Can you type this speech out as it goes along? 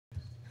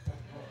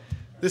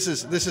This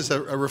is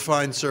a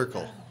refined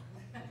circle,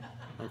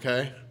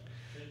 okay?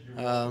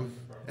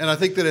 And I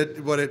think that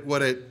what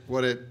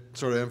it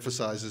sort of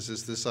emphasizes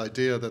is this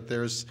idea that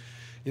there's,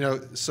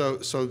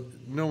 so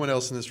no one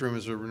else in this room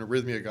is an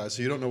arrhythmia guy,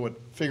 so you don't know what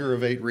figure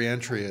of 8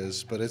 reentry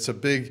is, but it's a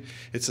big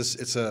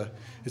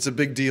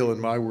deal in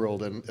my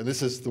world, and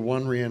this is the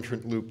one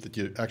reentrant loop that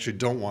you actually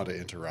don't want to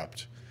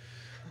interrupt.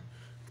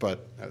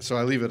 But so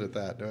I leave it at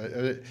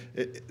that.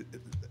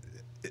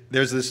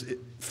 There's this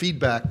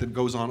feedback that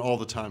goes on all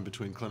the time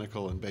between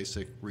clinical and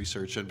basic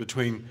research, and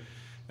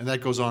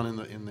that goes on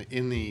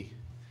in the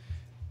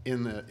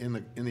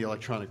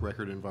electronic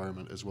record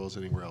environment as well as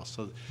anywhere else.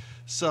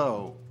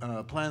 So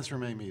plans for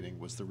May meeting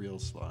was the real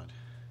slide.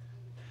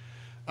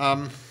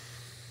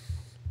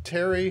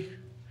 Terry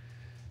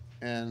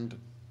and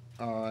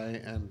I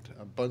and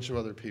a bunch of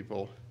other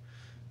people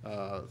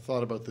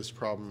thought about this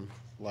problem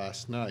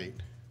last night,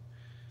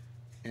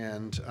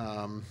 and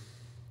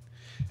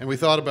we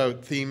thought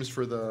about themes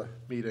for the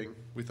meeting.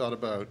 We thought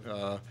about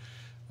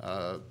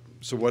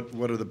so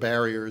what are the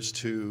barriers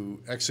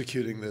to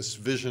executing this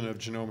vision of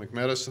genomic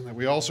medicine that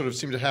we all sort of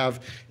seem to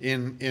have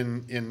at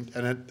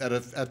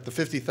the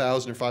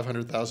 50,000 or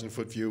 500,000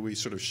 foot view, we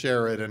sort of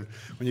share it, and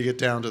when you get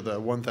down to the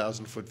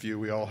 1,000 foot view,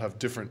 we all have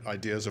different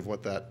ideas of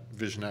what that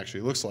vision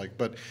actually looks like.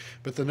 But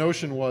the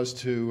notion was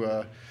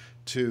to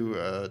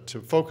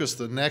focus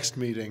the next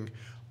meeting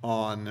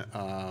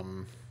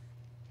on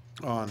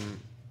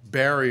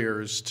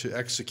barriers to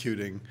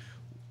executing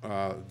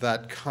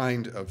that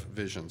kind of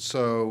vision.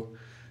 So.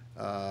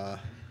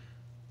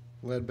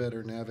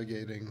 Ledbetter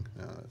navigating.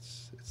 No,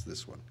 it's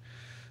this one.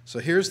 So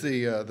here's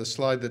the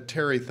slide that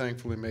Terry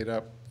thankfully made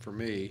up for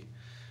me.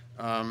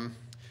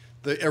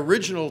 The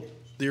original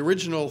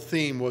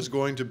theme was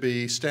going to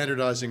be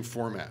standardizing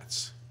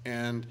formats,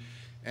 and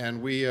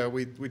we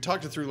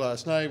talked it through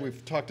last night.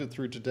 We've talked it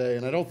through today,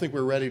 and I don't think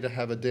we're ready to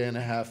have a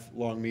day-and-a-half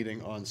long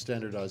meeting on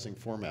standardizing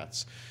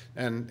formats.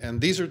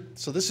 And this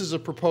is a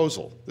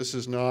proposal. This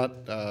is not.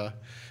 I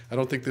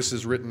don't think this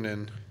is written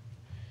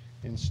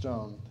in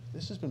stone.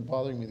 This has been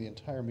bothering me the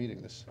entire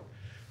meeting. This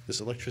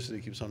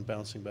electricity keeps on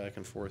bouncing back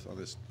and forth on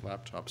this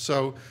laptop.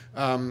 So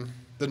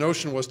the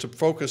notion was to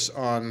focus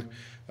on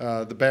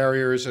the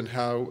barriers and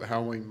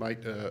how we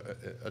might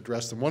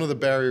address them. One of the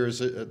barriers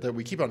that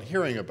we keep on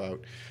hearing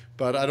about,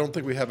 but I don't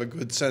think we have a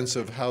good sense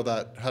of how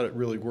it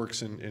really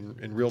works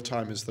in real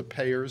time, is the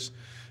payers.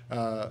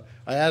 I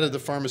added the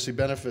pharmacy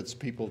benefits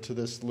people to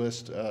this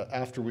list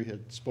after we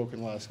had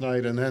spoken last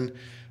night, and then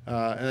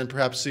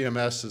perhaps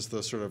CMS is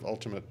the sort of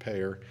ultimate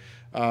payer.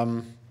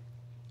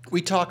 We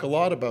talk a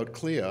lot about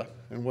CLIA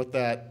and what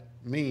that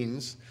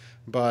means,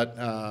 but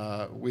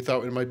we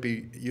thought it might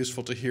be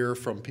useful to hear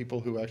from people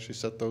who actually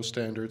set those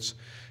standards,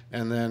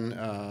 and then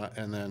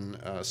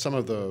some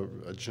of the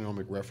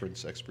genomic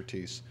reference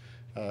expertise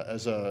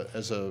as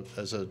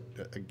a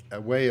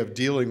way of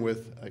dealing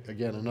with,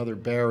 again, another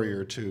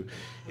barrier to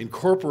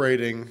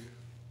incorporating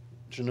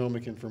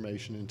genomic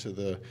information into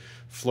the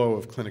flow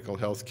of clinical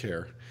health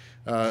care.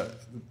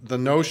 The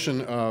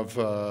notion of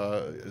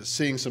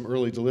seeing some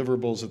early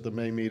deliverables at the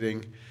May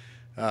meeting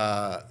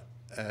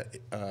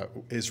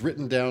is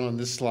written down on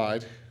this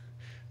slide.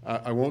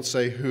 I won't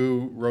say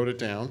who wrote it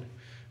down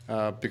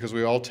because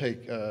we all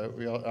take.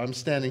 I'm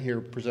standing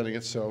here presenting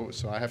it, so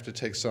I have to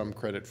take some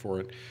credit for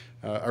it.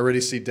 I already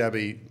see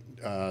Debbie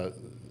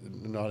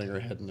nodding her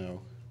head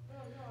no. Oh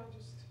no,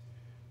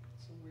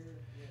 it's a weird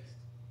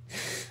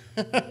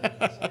list.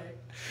 Sorry.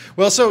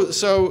 Well,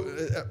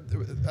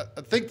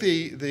 I think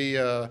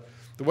the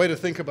way to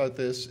think about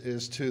this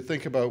is to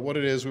think about what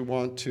it is we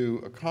want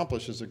to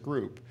accomplish as a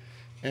group,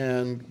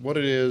 and what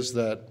it is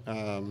that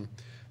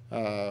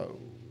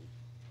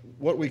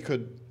what we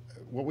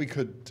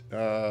could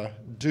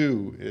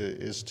do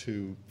is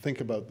to think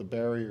about the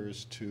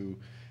barriers to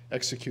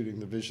executing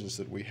the visions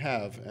that we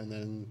have, and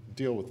then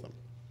deal with them.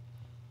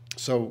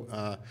 So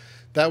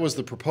that was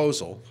the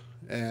proposal,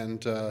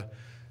 and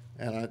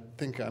I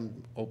think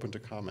I'm open to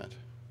comment.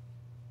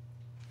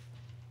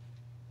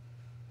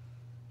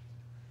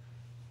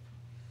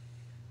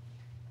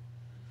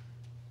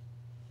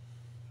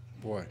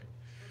 Boy,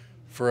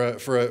 I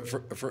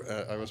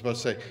was about to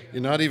say,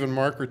 not even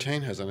Mark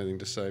Retain has anything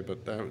to say, but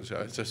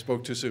I just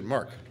spoke too soon.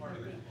 Mark.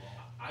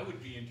 I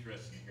would be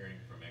interested in hearing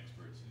from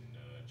experts in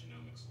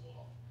genomics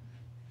law.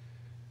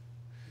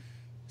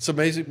 So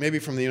maybe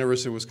from the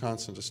University of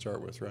Wisconsin to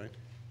start with, right?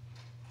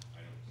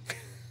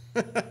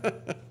 I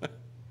don't.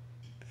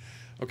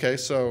 Okay,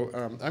 so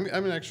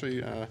I'm actually.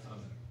 So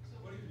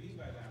what do you mean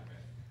by that,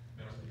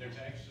 man? There's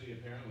actually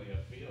apparently a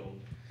field.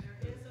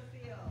 There is a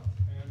field.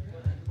 And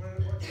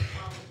what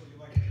topic would you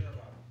like to hear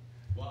about?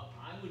 Well,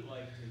 I would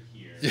like to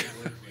hear, Yeah.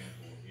 for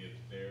example, if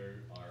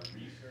there are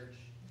research,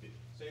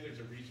 say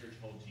there's a research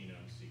whole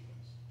genome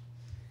sequence,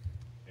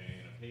 okay,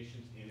 and a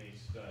patient's in a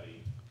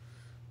study,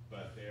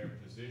 but their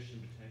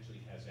physician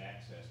potentially has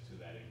access to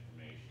that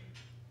information.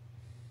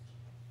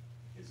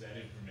 Is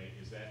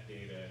that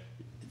data,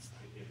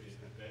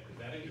 if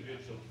that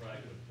individual tried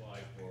to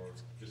apply for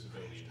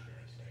disability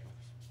insurance,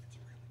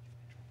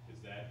 is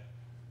that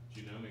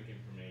genomic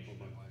information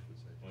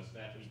must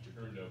that be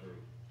turned over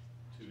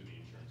to the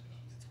insurance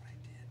company.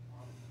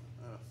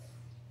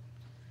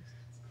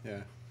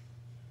 Yeah.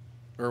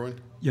 Erwin?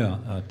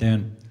 Yeah,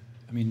 Dan,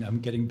 I mean, I'm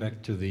getting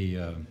back to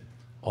the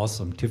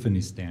awesome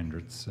Tiffany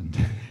standards, and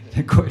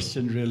the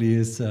question really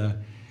is,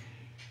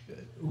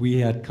 we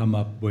had come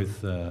up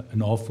with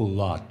an awful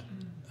lot,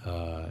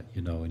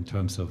 in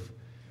terms of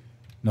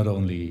not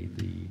only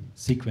the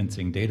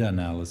sequencing data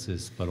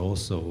analysis, but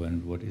also,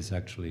 and what is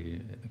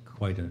actually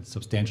quite a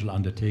substantial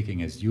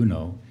undertaking, as you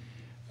know,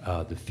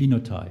 the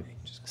phenotype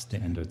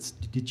standards.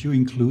 Did you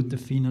include the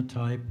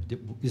phenotype?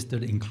 Is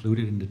that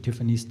included in the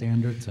Tiffany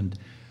standards? And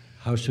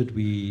how should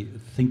we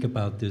think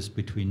about this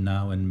between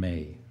now and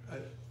May?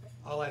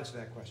 I'll answer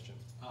that question.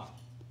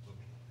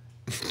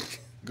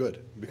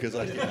 Good, because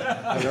I'm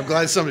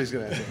glad somebody's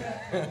going to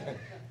answer.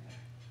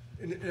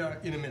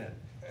 In a minute.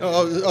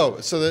 Well,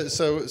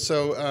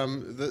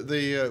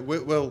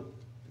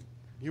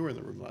 you were in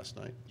the room last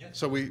night. Yes.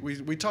 So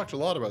we talked a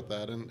lot about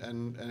that,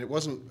 and it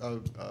wasn't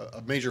a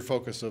major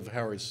focus of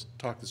Howard's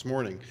talk this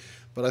morning,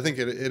 but I think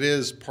it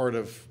is part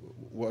of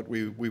what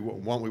we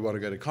want to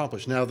get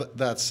accomplished. Now,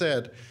 that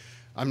said,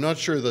 I'm not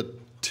sure that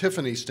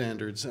Tiffany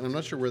standards, and I'm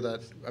not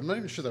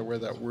even sure where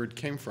that word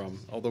came from,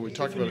 although we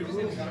talked about it.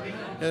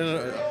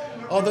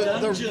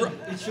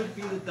 It should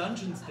be the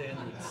dungeon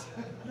standards.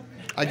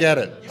 I get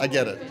it.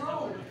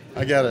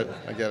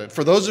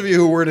 For those of you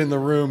who weren't in the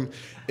room,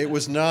 it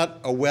was not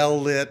a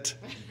well-lit,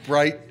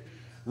 bright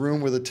room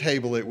with a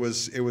table. It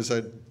was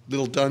a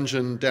little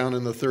dungeon down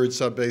in the third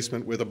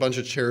sub-basement with a bunch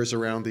of chairs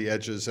around the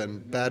edges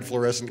and bad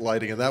fluorescent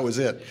lighting, and that was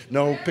it.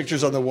 No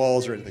pictures on the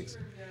walls or anything.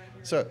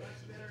 So,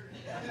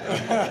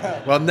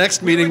 well, next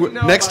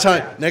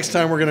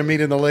time we're going to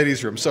meet in the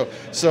ladies' room. So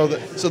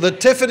the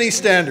Tiffany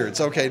standards.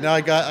 Okay, now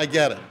I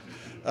get it.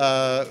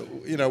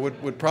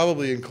 Would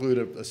probably include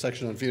a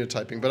section on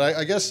phenotyping. But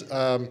I guess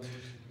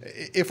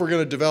if we're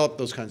going to develop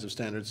those kinds of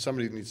standards,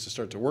 somebody needs to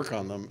start to work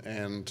on them,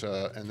 and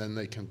then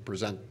they can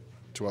present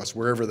to us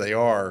wherever they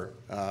are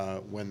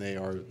when they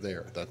are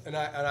there. And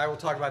I will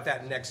talk about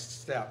that in next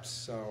steps.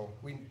 So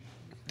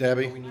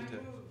Debbie? We need to.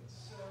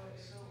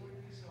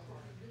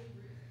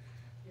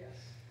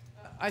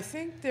 I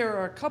think there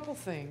are a couple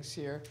things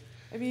here.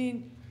 I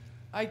mean,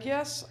 I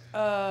guess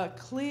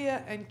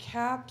CLIA and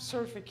CAP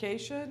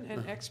certification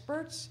and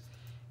experts,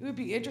 it would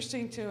be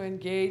interesting to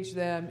engage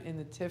them in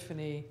the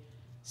Tiffany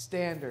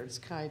standards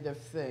kind of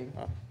thing.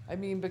 I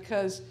mean,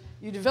 because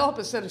you develop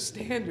a set of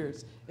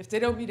standards. If they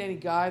don't meet any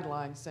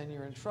guidelines, then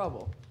you're in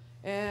trouble.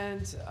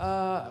 And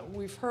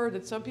we've heard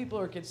that some people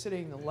are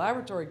considering the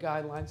laboratory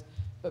guidelines,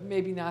 but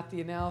maybe not the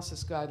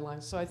analysis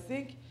guidelines. So I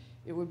think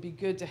it would be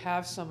good to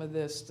have some of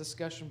this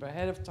discussion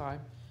ahead of time.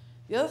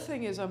 The other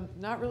thing is, I'm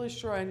not really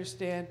sure I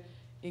understand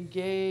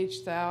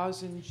Engage,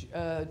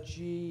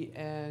 1000G,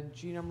 and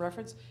genome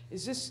reference.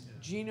 Is this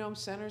genome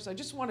centers? I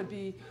just want to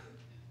be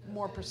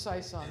more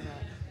precise on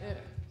that.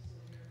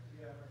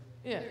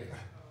 Yeah.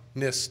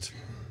 NIST.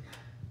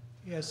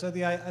 Yeah, so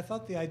I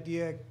thought the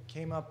idea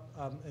came up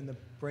in the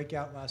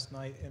breakout last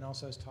night, and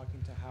also I was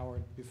talking to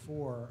Howard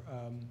before.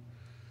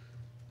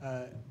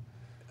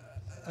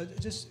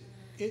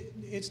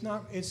 It's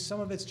some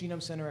of it's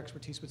genome center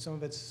expertise, but some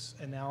of it's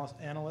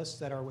analysts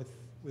that are with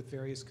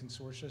various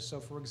consortia. So,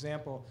 for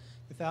example,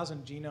 the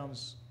 1000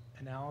 Genomes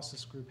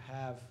Analysis Group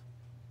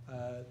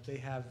they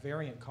have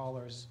variant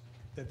callers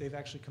that they've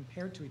actually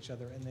compared to each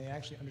other, and they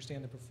actually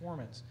understand the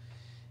performance.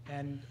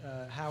 And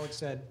Howard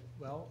said,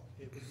 well,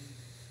 it would be.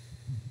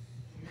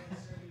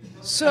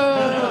 So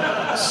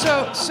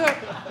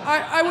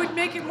I would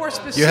make it more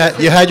specific.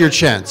 You had your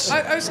chance.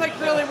 I was like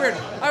really weird.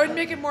 I would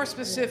make it more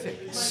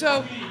specific.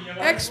 So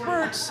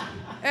experts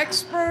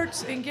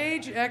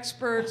engage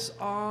experts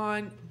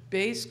on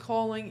base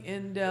calling,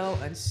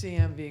 indel, and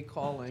CMV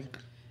calling,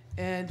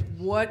 and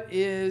what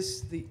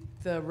is the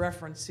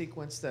reference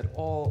sequence that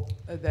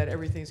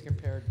everything's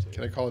compared to.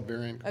 Can I call it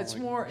variant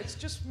calling? It's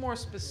just more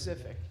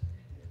specific.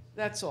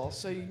 That's all.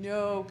 So you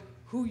know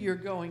who you're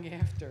going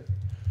after.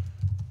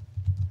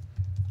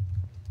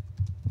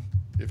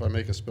 If I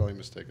make a spelling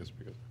mistake, it's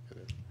because it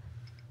is.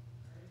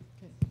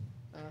 Okay.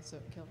 So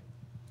Kelly.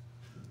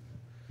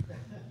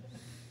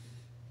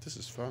 This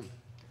is fun.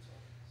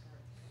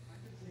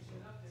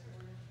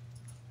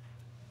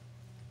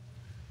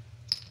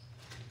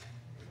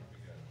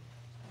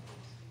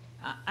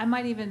 I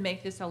might even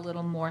make this a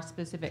little more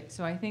specific.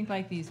 So I think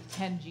like these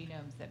 10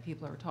 genomes that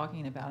people are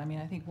talking about, I mean,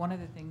 I think one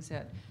of the things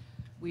that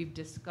we've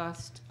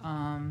discussed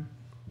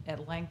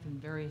at length in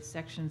various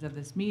sections of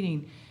this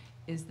meeting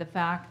is the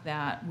fact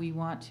that we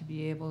want to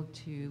be able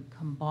to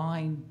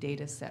combine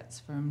data sets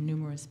from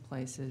numerous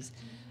places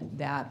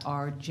that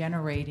are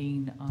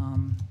generating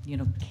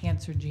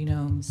cancer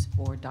genomes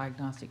for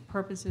diagnostic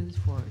purposes,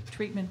 for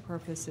treatment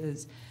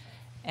purposes.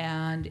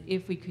 And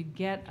if we could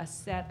get a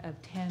set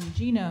of 10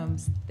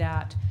 genomes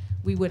that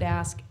we would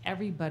ask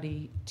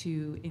everybody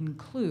to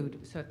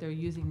include. So if they're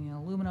using the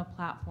Illumina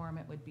platform,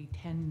 it would be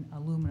 10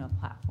 Illumina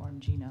platform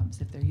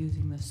genomes. If they're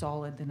using the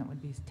solid, then it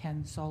would be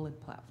 10 solid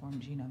platform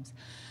genomes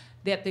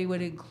that they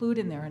would include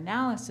in their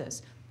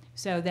analysis.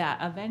 So that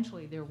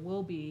eventually there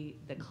will be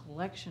the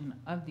collection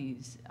of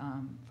these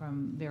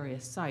from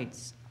various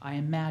sites, I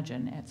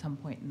imagine, at some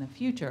point in the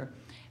future.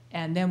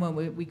 And then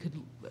when we could,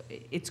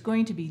 it's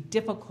going to be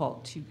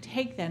difficult to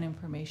take that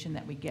information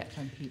that we get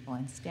from people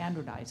and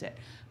standardize it.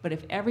 But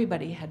if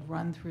everybody had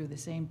run through the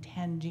same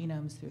 10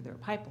 genomes through their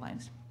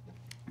pipelines,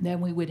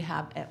 then we would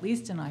have at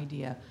least an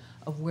idea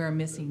of where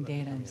missing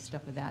data and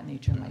stuff of that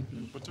nature might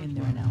be in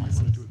their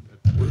analysis.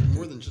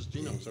 More than just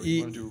genomes, or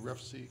you want to do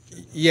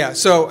RefSeq? Yeah,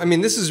 so, I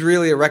mean, this is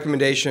really a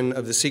recommendation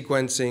of the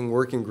sequencing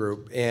working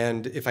group,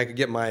 and if I could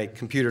get my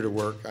computer to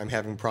work, I'm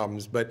having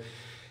problems, but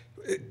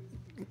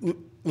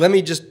let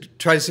me just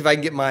try to see if I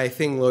can get my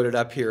thing loaded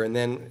up here and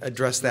then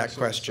address that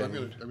question. So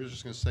I'm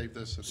just going to save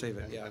this. Save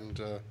it, yeah.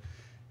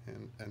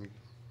 And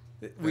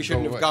we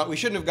shouldn't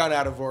have gone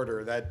out of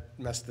order. That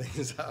messed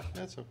things up.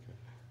 That's okay.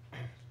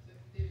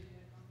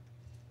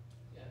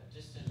 Yeah,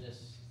 just in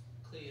this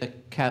CLIA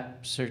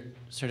CAP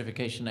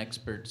certification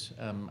experts,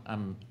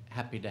 I'm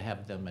happy to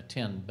have them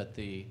attend, but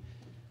the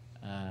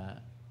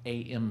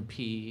AMP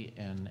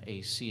and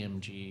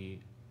ACMG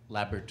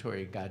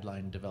laboratory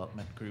guideline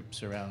development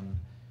groups around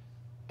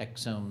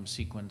exome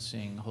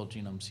sequencing, whole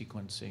genome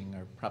sequencing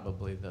are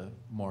probably the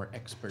more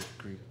expert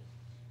group.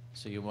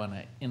 So you want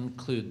to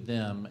include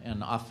them,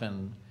 and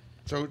often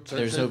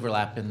there's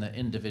overlap in the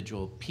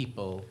individual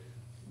people.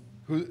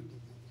 Who?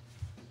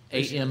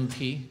 AMP.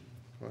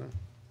 What?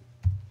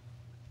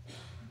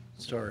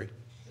 Sorry.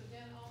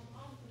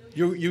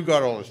 You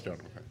got all this done,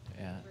 okay.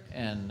 Yeah,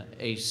 and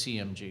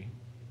ACMG,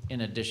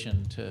 in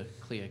addition to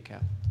CLIA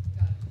CAP.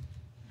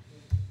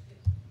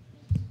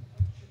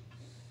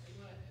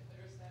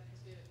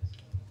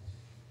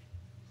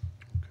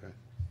 Okay.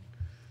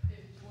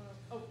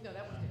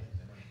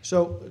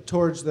 So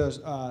towards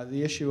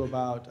the issue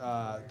about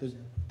the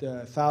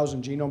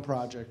 1,000 Genome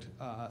Project,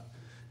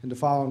 and to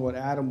follow on what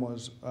Adam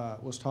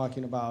was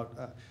talking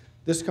about,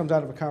 this comes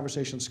out of a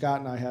conversation Scott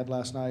and I had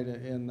last night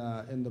in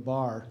the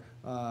bar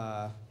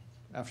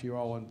after you were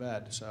all in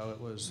bed. So it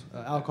was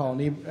alcohol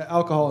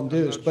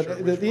induced. But sure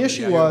the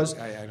issue was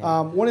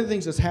one of the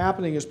things that's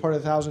happening as part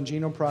of the 1,000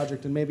 Genome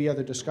Project and maybe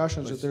other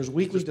discussions that there's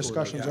weekly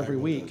discussions every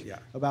week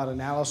about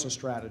analysis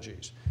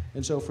strategies.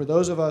 And so for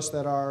those of us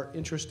that are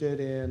interested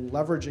in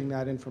leveraging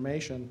that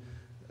information,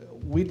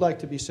 we'd like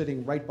to be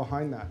sitting right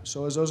behind that.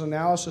 So as those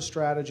analysis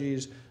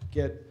strategies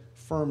get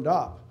firmed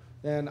up,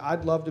 then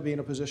I'd love to be in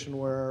a position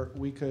where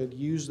we could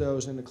use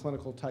those in a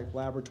clinical type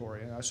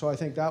laboratory. And so I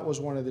think that was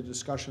one of the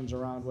discussions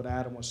around what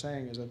Adam was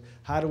saying, is that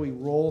how do we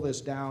roll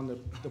this down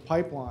the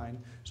pipeline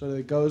so that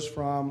it goes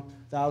from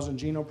 1,000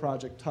 Genome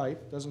Project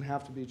type, doesn't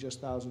have to be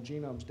just 1,000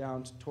 genomes,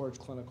 down towards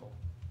clinical.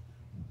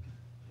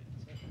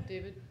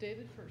 David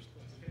first.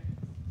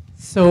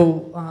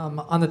 So on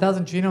the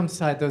 1,000 genome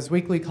side, those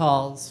weekly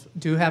calls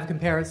do have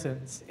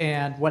comparisons.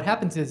 And what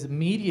happens is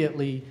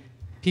immediately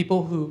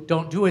people who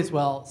don't do as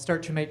well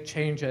start to make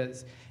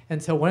changes.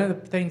 And so one of the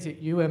things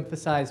that you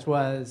emphasized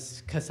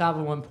was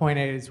Cassava 1.8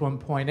 is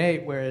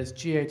 1.8, whereas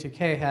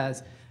GA2K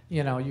has,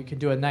 you can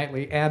do a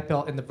nightly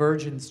AMPL, and the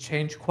versions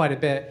change quite a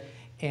bit.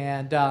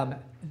 And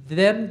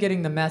them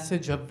getting the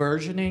message of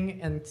versioning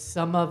and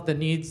some of the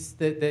needs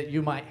that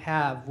you might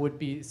have would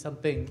be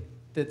something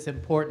that's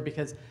important,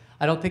 because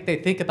I don't think they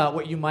think about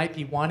what you might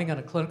be wanting on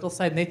a clinical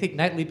side, and they think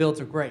nightly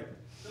builds are great.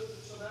 So I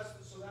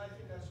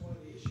think that's one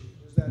of the issues,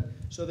 is that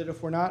so that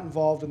if we're not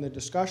involved in the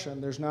discussion,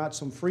 there's not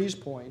some freeze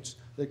points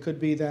that could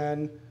be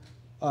then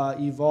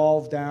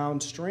evolved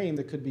downstream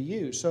that could be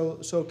used.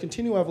 So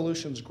continual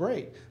evolution is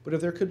great, but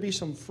if there could be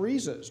some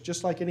freezes,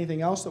 just like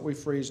anything else that we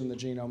freeze in the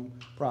Genome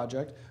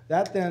Project,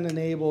 that then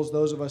enables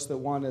those of us that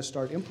want to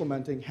start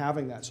implementing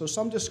having that. So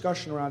some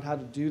discussion around how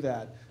to do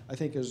that, I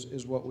think,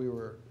 is what we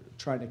were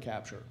trying to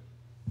capture.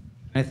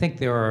 I think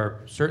there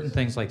are certain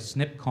things like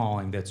SNP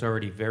calling that's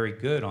already very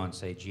good on,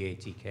 say,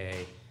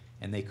 GATK,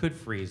 and they could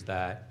freeze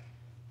that.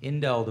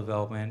 Indel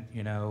development,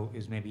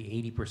 is maybe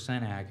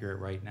 80% accurate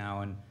right now,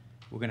 and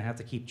we're going to have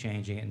to keep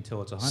changing it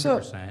until it's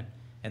 100%.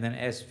 And then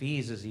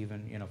SVs is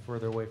even,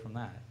 further away from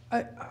that.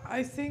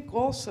 I think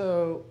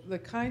also the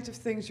kinds of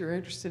things you're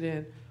interested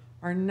in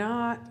are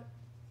not,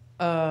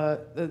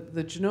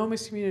 the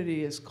genomics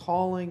community is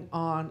calling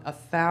on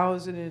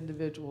 1,000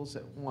 individuals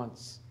at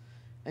once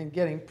and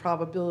getting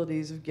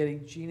probabilities of getting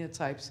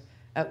genotypes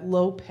at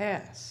low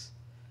pass.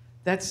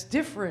 That's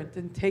different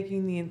than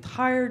taking the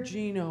entire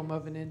genome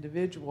of an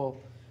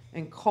individual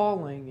and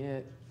calling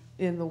it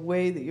in the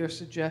way that you're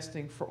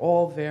suggesting for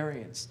all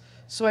variants.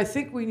 So I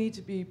think we need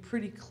to be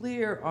pretty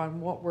clear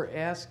on what we're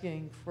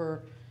asking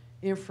for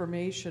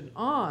information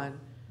on,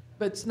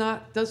 but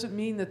doesn't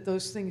mean that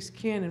those things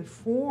can't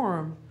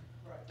inform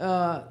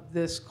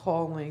this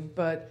calling,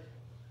 but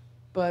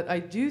I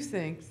do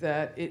think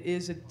that it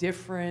is a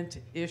different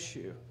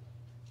issue.